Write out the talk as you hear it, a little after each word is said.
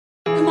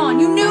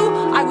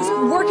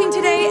was working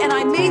today and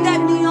I made that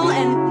meal,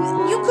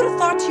 and you could have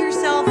thought to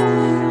yourself,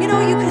 you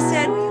know, you could have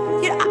said,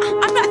 yeah,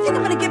 I think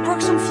I'm gonna get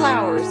Brooke some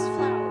flowers.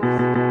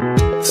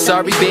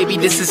 Sorry baby,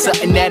 this is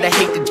something that I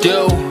hate to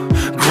do.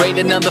 Great,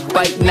 another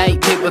fight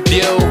night,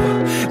 pay-per-view.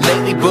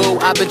 Lately boo,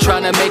 I've been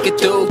trying to make it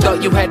through.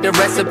 Thought you had the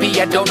recipe,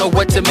 I don't know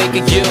what to make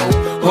of you.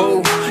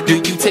 Who? Do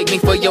you take me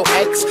for your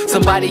ex?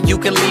 Somebody you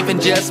can leave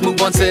and just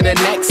move on to the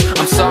next?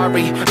 I'm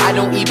sorry, I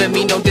don't even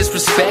mean no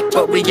disrespect,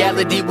 but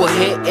reality will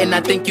hit and I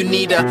think you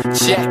need a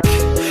check.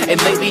 And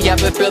lately I've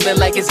been feeling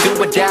like it's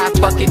do or die.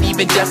 Fuck it,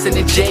 even Justin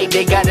and Jay,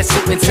 they got a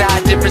suit and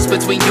tie. Difference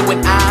between you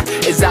and I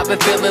is I've been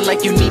feeling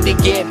like you need to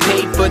get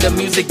paid for the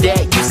music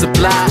that you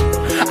supply.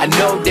 I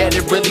know that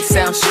it really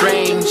sounds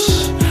strange,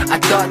 I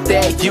thought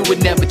that you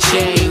would never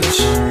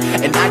change.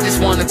 And I just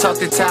wanna talk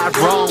to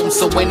Tyrone,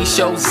 so when he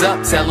shows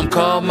up, tell him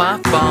call my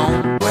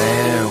phone.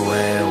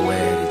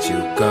 Where did you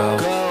go?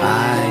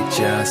 I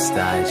just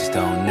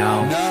don't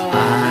know.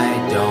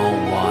 I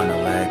don't wanna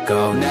let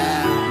go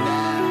now.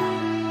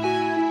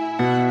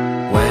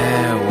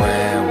 Where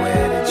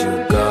did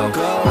you go?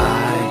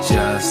 I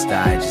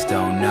just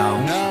don't know.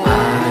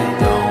 I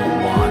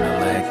don't wanna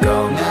let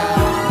go now.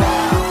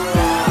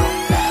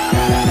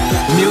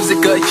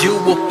 Music or you,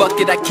 well fuck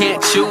it, I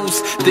can't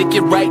choose.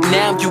 Thinking right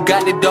now, you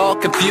got it all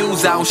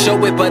confused. I don't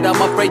show it, but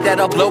I'm afraid that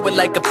I'll blow it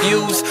like a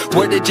fuse.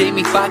 Word to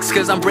Jamie Foxx,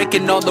 cause I'm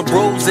breaking all the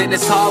rules. And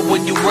it's hard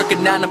when you work a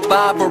 9 to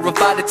 5 or a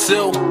 5 to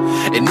 2.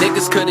 And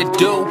niggas couldn't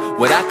do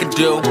what I could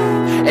do.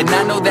 And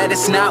I know that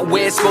it's not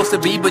where it's supposed to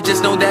be, but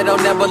just know that I'll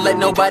never let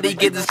nobody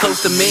get this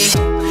close to me.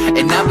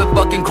 And I've been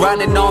fucking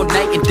grinding all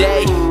night and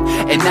day,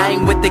 and I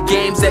ain't with the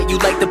games that you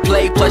like to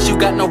play. Plus you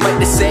got no right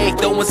to say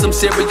throwing some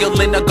cereal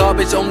in the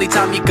garbage, only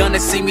time you're gonna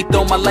see me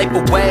throw my life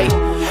away.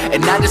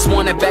 And I just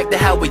want it back to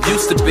how it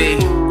used to be,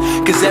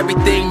 cause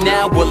everything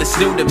now, well it's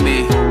new to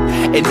me.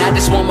 And I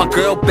just want my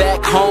girl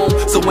back home,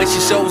 so when she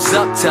shows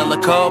up, tell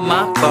her call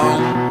my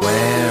phone.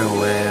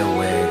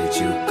 Where did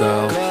you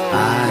go?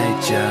 I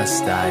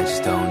just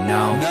don't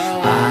know.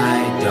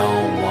 I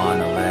don't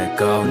wanna let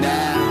go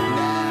now.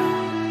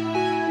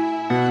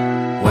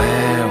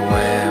 Where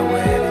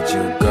did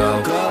you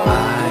go?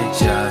 I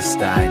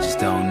just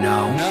don't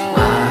know.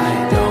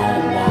 I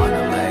don't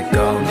wanna let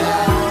go now.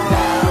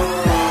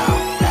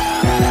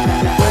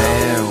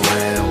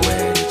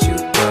 Where did you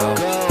go?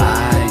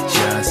 I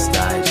just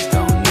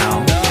don't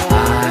know.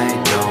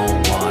 I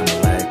don't wanna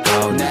let go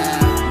now.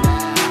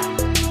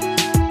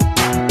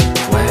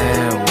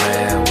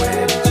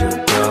 Where did you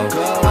go?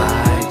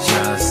 I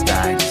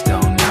just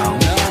don't know.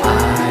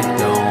 I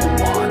don't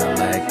wanna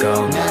let go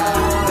now.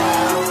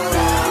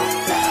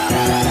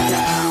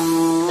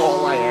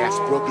 All I ask,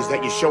 Brooke, is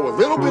that you show a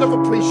little bit of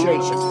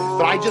appreciation,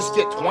 that I just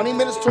get 20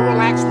 minutes to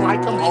relax when I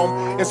come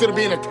home instead of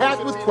being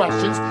attacked with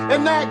questions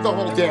and nag the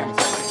whole damn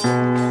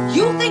time.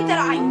 You think that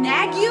I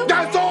nag you?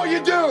 That's all you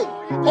do!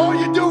 All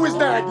you do is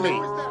nag me.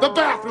 The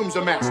bathroom's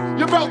a mess.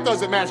 Your belt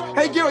doesn't match.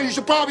 Hey, Gil, you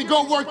should probably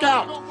go work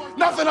out.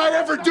 Nothing I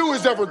ever do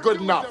is ever good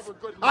enough.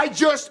 I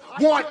just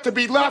want to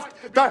be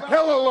left the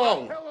hell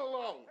alone.